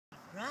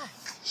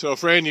So,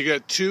 Fran, you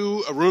got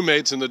two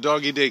roommates in the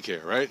doggy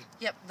daycare, right?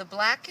 Yep, the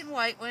black and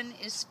white one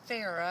is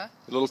Farrah.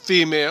 A little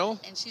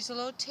female. And she's a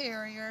little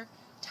terrier.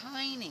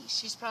 Tiny.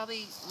 She's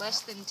probably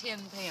less than 10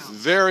 pounds.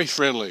 Very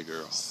friendly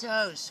girl.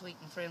 So sweet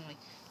and friendly.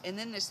 And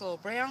then this little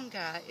brown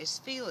guy is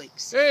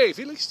Felix. Hey,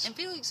 Felix. And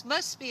Felix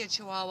must be a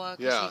Chihuahua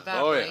because Yeah. he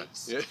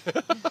vibrates.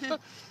 Oh, yeah.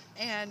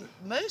 And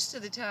most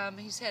of the time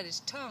he's had his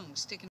tongue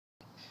sticking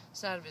out the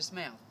side of his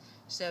mouth.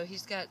 So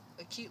he's got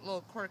a cute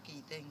little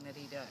quirky thing that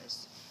he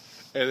does.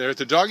 And they're at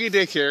the doggy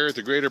daycare at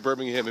the Greater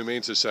Birmingham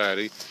Humane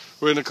Society.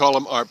 We're going to call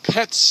them our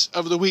Pets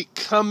of the Week.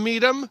 Come meet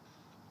them.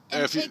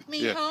 And take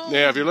me home.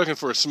 Yeah, if you're looking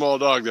for a small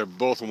dog, they're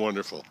both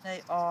wonderful.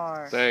 They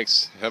are.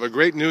 Thanks. Have a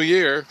great new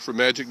year from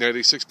Magic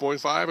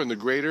 96.5 and the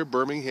Greater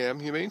Birmingham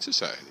Humane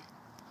Society.